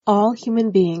All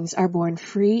human beings are born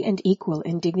free and equal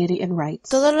in dignity and rights.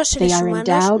 Todos los They seres are humanos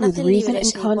endowed with nacen reason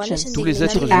libres and e iguales conscience en Tous les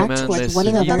dignidad êtres y to act humains towards naissent one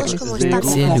another tratados in como spirit están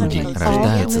Все and люди love. All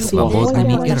рождаются human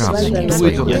свободными и beings равными are в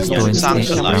своем equal достоинстве и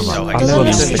правах.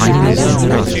 Language. Они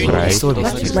наделены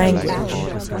совестью.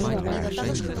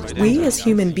 We as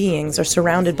human beings are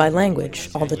surrounded by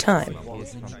language all the time,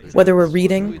 whether we're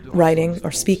reading, writing, or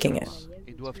speaking it.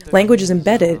 Language is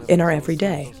embedded in our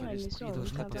everyday.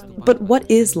 But what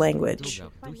is language?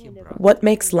 What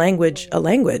makes language a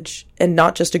language, and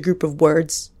not just a group of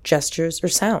words, gestures, or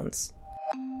sounds?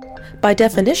 By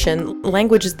definition,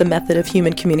 language is the method of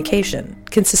human communication,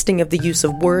 consisting of the use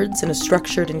of words in a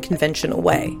structured and conventional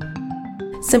way.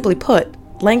 Simply put,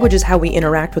 language is how we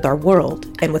interact with our world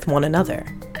and with one another.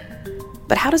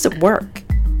 But how does it work?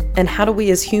 And how do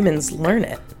we as humans learn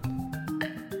it?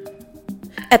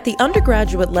 At the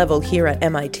undergraduate level here at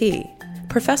MIT,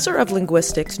 Professor of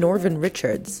Linguistics Norvin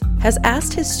Richards has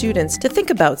asked his students to think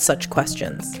about such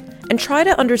questions and try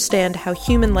to understand how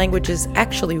human languages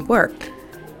actually work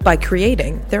by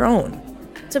creating their own.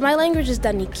 So my language is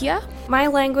Danikia. My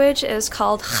language is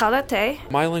called Kharate.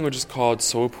 My language is called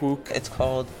Soapuk. It's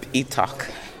called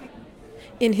Itak.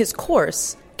 In his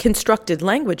course, Constructed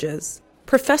Languages,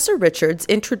 Professor Richards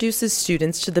introduces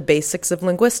students to the basics of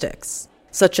linguistics,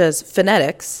 such as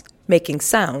phonetics, making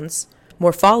sounds,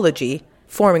 morphology,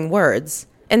 forming words,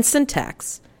 and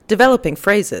syntax, developing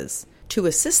phrases, to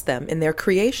assist them in their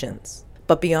creations.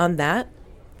 But beyond that,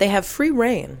 they have free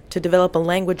rein to develop a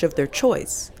language of their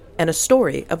choice and a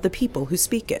story of the people who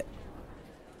speak it.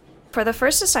 For the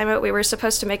first assignment, we were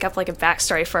supposed to make up like a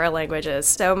backstory for our languages.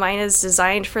 So mine is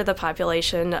designed for the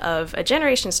population of a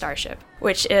generation starship,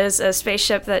 which is a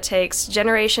spaceship that takes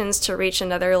generations to reach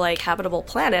another habitable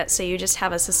planet. So you just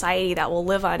have a society that will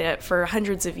live on it for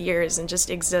hundreds of years and just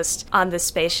exist on this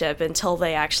spaceship until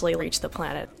they actually reach the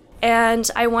planet. And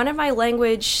I wanted my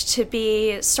language to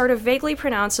be sort of vaguely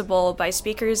pronounceable by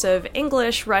speakers of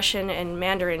English, Russian, and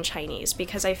Mandarin Chinese,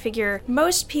 because I figure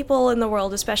most people in the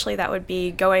world, especially that would be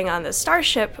going on the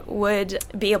starship, would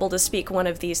be able to speak one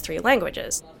of these three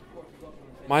languages.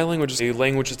 My language is a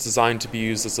language that's designed to be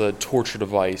used as a torture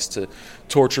device to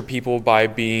torture people by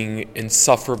being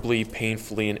insufferably,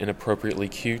 painfully, and inappropriately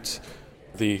cute.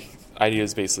 The idea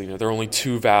is basically, there are only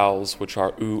two vowels, which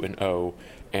are oo and o,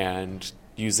 and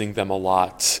using them a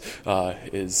lot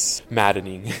is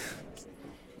maddening.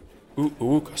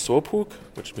 Uuk Soapuk,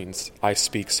 which means I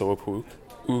speak Soapuk.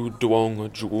 U Duong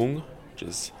Juung, which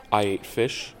is I ate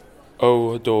fish.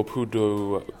 O Do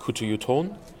Pudu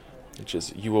Kutuyuton, which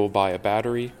is you will buy a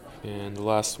battery. And the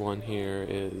last one here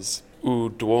is U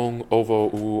Duong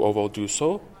Ovo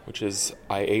Duso, which is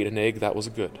I ate an egg that was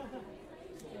good.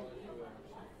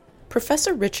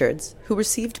 Professor Richards, who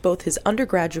received both his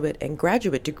undergraduate and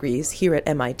graduate degrees here at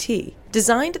MIT,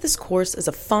 designed this course as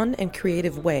a fun and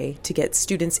creative way to get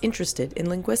students interested in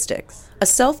linguistics. A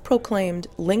self-proclaimed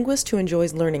linguist who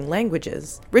enjoys learning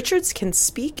languages, Richards can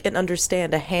speak and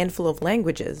understand a handful of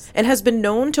languages and has been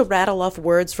known to rattle off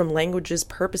words from languages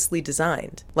purposely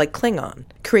designed, like Klingon,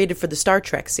 created for the Star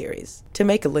Trek series, to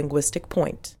make a linguistic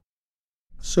point.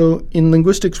 So in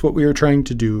linguistics, what we are trying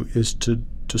to do is to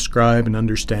describe and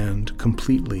understand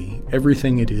completely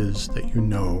everything it is that you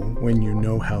know when you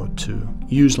know how to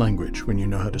use language, when you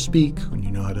know how to speak, when you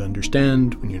know how to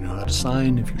understand, when you know how to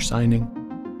sign if you're signing.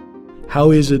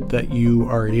 How is it that you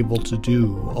are able to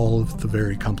do all of the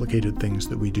very complicated things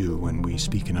that we do when we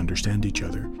speak and understand each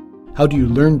other? How do you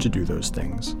learn to do those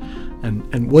things?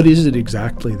 And what is it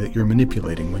exactly that you're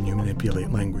manipulating when you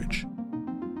manipulate language?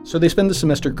 So they spend the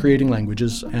semester creating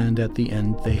languages, and at the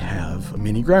end they have a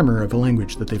mini grammar of a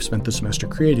language that they've spent the semester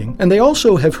creating. And they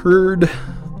also have heard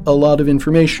a lot of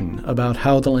information about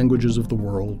how the languages of the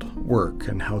world work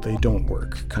and how they don't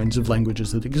work, kinds of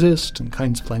languages that exist and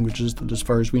kinds of languages that, as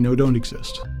far as we know, don't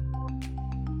exist.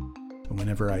 So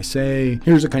whenever I say,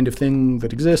 here's a kind of thing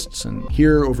that exists, and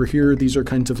here, over here, these are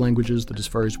kinds of languages that, as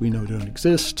far as we know, don't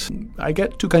exist, I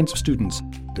get two kinds of students.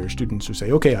 There are students who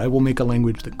say, okay, I will make a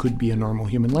language that could be a normal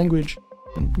human language.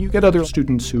 And you get other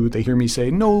students who, they hear me say,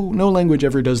 no language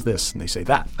ever does this. And they say,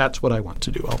 that's what I want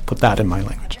to do. I'll put that in my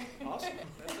language.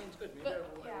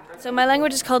 So my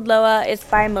language is called Loa. It's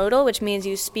bimodal, which means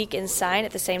you speak and sign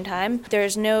at the same time.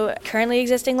 There's no currently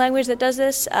existing language that does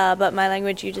this, but my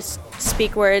language, you just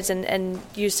speak words and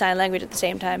use sign language at the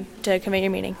same time to convey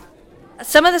your meaning.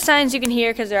 Some of the signs you can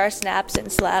hear, because there are snaps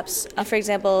and slaps. For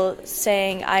example,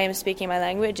 saying I am speaking my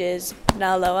language is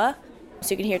na Loa.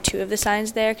 So you can hear two of the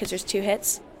signs there because there's two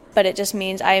hits. But it just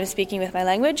means I am speaking with my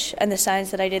language, and the signs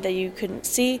that I did that you couldn't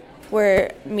see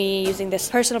were me using this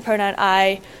personal pronoun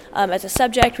I as a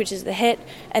subject, which is the hit,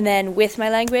 and then with my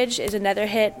language is another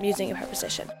hit using a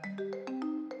preposition.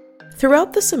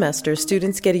 Throughout the semester,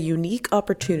 students get a unique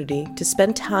opportunity to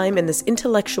spend time in this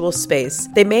intellectual space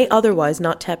they may otherwise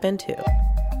not tap into.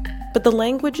 But the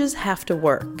languages have to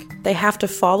work. They have to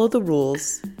follow the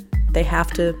rules. They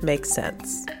have to make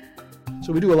sense.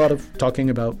 So we do a lot of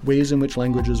talking about ways in which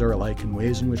languages are alike and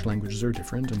ways in which languages are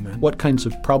different, and then what kinds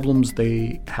of problems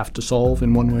they have to solve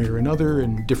in one way or another,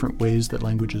 and different ways that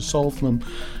languages solve them,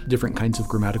 different kinds of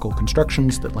grammatical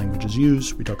constructions that languages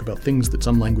use. We talk about things that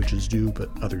some languages do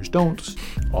but others don't.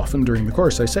 Often during the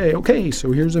course I say, okay,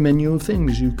 so here's a menu of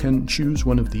things. You can choose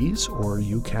one of these or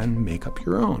you can make up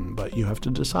your own, but you have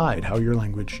to decide how your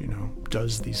language,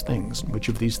 does these things, which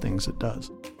of these things it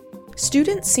does.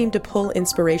 Students seem to pull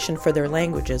inspiration for their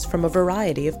languages from a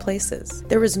variety of places.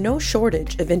 There is no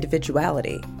shortage of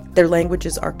individuality. Their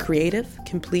languages are creative,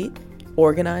 complete,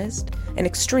 organized, and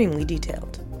extremely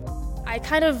detailed. I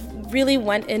kind of really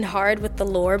went in hard with the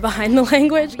lore behind the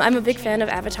language. I'm a big fan of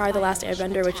Avatar: The Last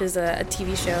Airbender, which is a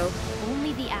TV show.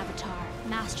 Only the Avatar.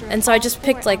 And so I just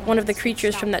picked one of the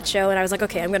creatures from that show, and I was like,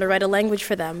 okay, I'm going to write a language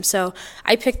for them. So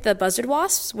I picked the buzzard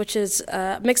wasps, which is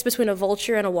a mix between a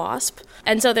vulture and a wasp.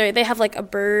 And so they have a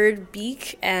bird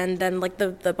beak and then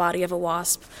the body of a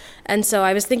wasp. And so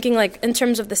I was thinking in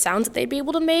terms of the sounds that they'd be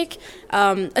able to make,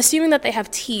 assuming that they have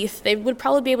teeth, they would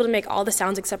probably be able to make all the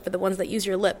sounds except for the ones that use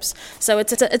your lips. So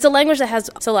it's a language that has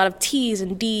a lot of T's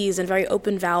and D's and very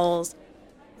open vowels.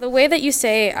 The way that you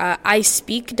say I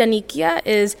speak Danikia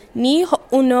is ni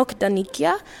ho'unok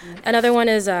Danikia. Another one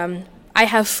is I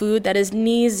have food, that is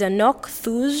ni zanok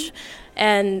thuj.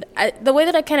 And the way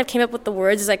that I kind of came up with the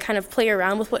words is I kind of play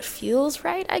around with what feels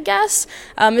right, I guess.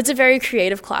 It's a very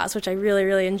creative class, which I really,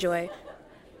 really enjoy.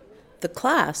 The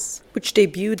class, which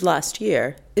debuted last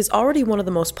year, is already one of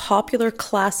the most popular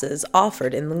classes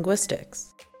offered in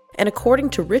linguistics. And according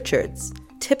to Richards,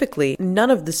 typically, none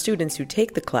of the students who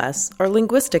take the class are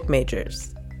linguistic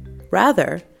majors.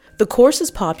 Rather, the course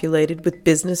is populated with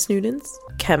business students,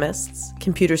 chemists,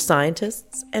 computer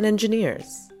scientists, and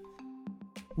engineers.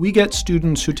 We get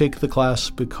students who take the class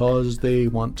because they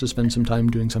want to spend some time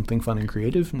doing something fun and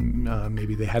creative.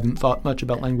 Maybe they hadn't thought much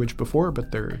about language before,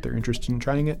 but they're interested in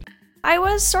trying it. I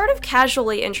was sort of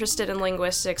casually interested in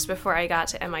linguistics before I got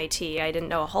to MIT. I didn't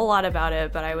know a whole lot about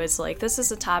it, but I was like, this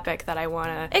is a topic that I want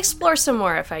to explore some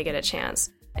more if I get a chance.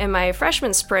 In my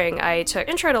freshman spring, I took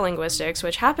Intro to Linguistics,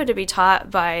 which happened to be taught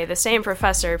by the same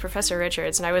professor, Professor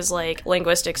Richards, and I was like,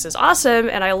 linguistics is awesome,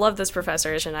 and I love this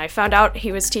professor, and I found out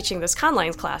he was teaching this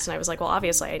Conlines class, and I was like, well,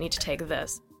 obviously I need to take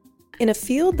this. In a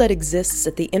field that exists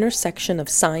at the intersection of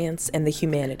science and the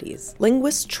humanities,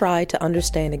 linguists try to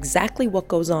understand exactly what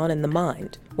goes on in the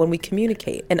mind when we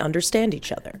communicate and understand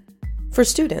each other. For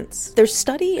students, their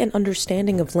study and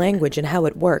understanding of language and how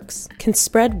it works can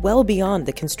spread well beyond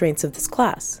the constraints of this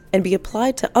class and be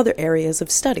applied to other areas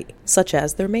of study, such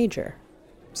as their major.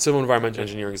 Civil environmental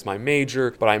engineering is my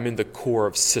major, but I'm in the core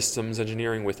of systems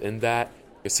engineering within that.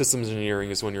 Systems engineering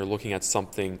is when you're looking at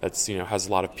something that's, has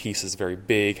a lot of pieces, very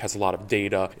big, has a lot of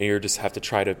data, and you just have to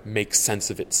try to make sense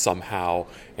of it somehow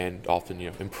and often,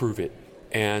 improve it.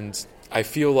 And I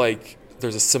feel like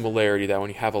there's a similarity that when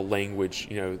you have a language,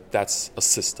 that's a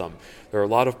system. There are a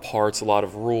lot of parts, a lot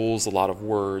of rules, a lot of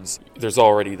words. There's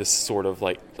already this sort of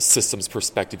systems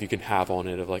perspective you can have on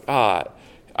it of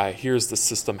here's the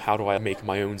system, how do I make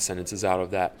my own sentences out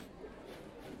of that?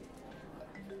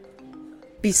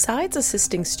 Besides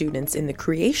assisting students in the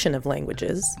creation of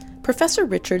languages, Professor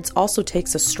Richards also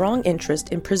takes a strong interest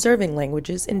in preserving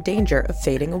languages in danger of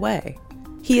fading away.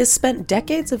 He has spent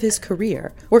decades of his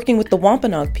career working with the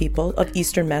Wampanoag people of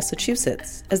eastern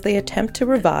Massachusetts as they attempt to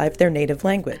revive their native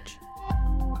language.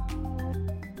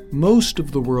 Most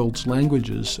of the world's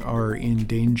languages are in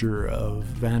danger of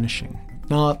vanishing.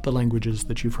 Not the languages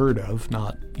that you've heard of,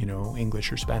 not,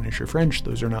 English or Spanish or French,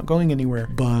 those are not going anywhere.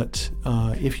 But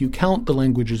if you count the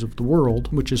languages of the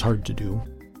world, which is hard to do,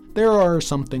 there are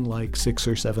something like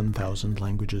 6,000 or 7,000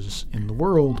 languages in the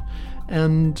world,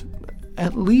 and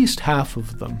at least half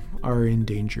of them are in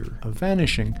danger of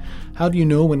vanishing. How do you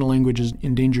know when a language is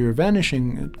in danger of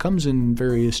vanishing? It comes in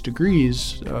various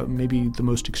degrees. Maybe the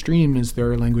most extreme is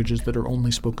there are languages that are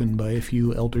only spoken by a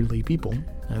few elderly people,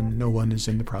 and no one is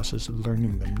in the process of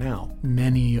learning them now.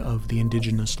 Many of the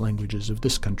indigenous languages of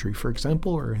this country, for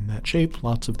example, are in that shape.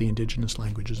 Lots of the indigenous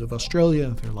languages of Australia.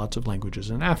 There are lots of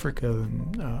languages in Africa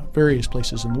and various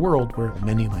places in the world where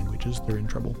many languages, they're in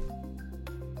trouble.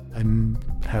 I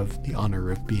have the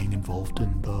honor of being involved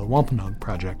in the Wampanoag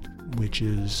project, which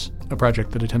is a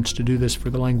project that attempts to do this for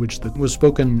the language that was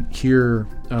spoken here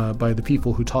by the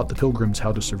people who taught the Pilgrims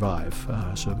how to survive.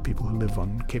 So the people who live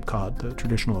on Cape Cod, the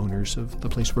traditional owners of the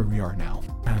place where we are now.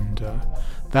 And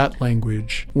that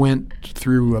language went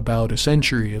through about a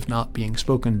century of not being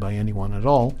spoken by anyone at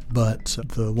all, but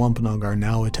the Wampanoag are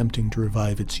now attempting to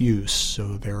revive its use.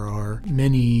 So there are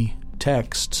many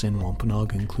texts in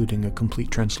Wampanoag, including a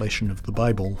complete translation of the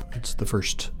Bible. It's the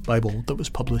first Bible that was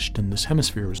published in this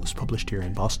hemisphere. It was published here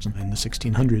in Boston in the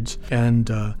 1600s, and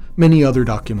many other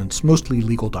documents, mostly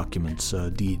legal documents,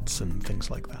 deeds and things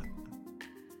like that.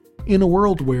 In a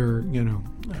world where,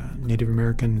 Native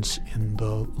Americans in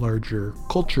the larger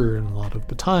culture, and a lot of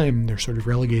the time, they're sort of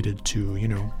relegated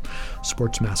to,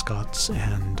 sports mascots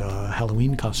and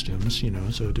Halloween costumes,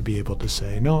 so to be able to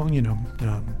say, no,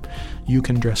 you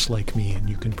can dress like me and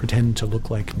you can pretend to look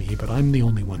like me, but I'm the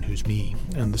only one who's me,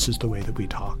 and this is the way that we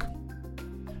talk.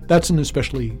 That's an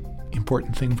especially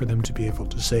important thing for them to be able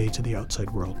to say to the outside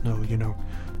world. No,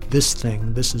 this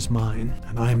thing, this is mine,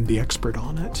 and I'm the expert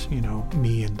on it.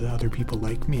 Me and the other people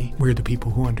like me, we're the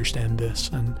people who understand this,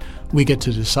 and we get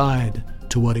to decide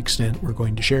to what extent we're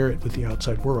going to share it with the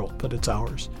outside world, but it's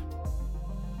ours.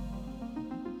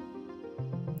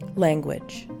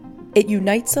 Language. It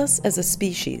unites us as a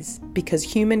species because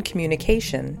human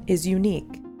communication is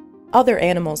unique. Other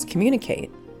animals communicate,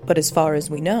 but as far as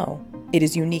we know, it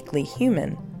is uniquely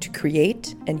human to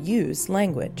create and use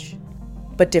language.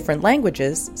 But different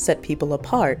languages set people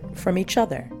apart from each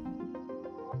other.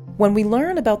 When we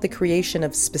learn about the creation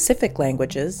of specific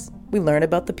languages, we learn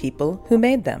about the people who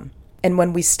made them. And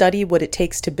when we study what it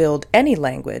takes to build any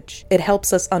language, it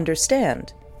helps us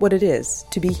understand what it is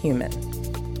to be human.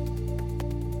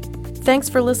 Thanks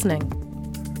for listening.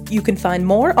 You can find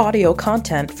more audio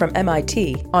content from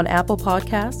MIT on Apple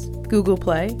Podcasts, Google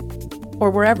Play, or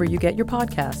wherever you get your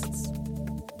podcasts.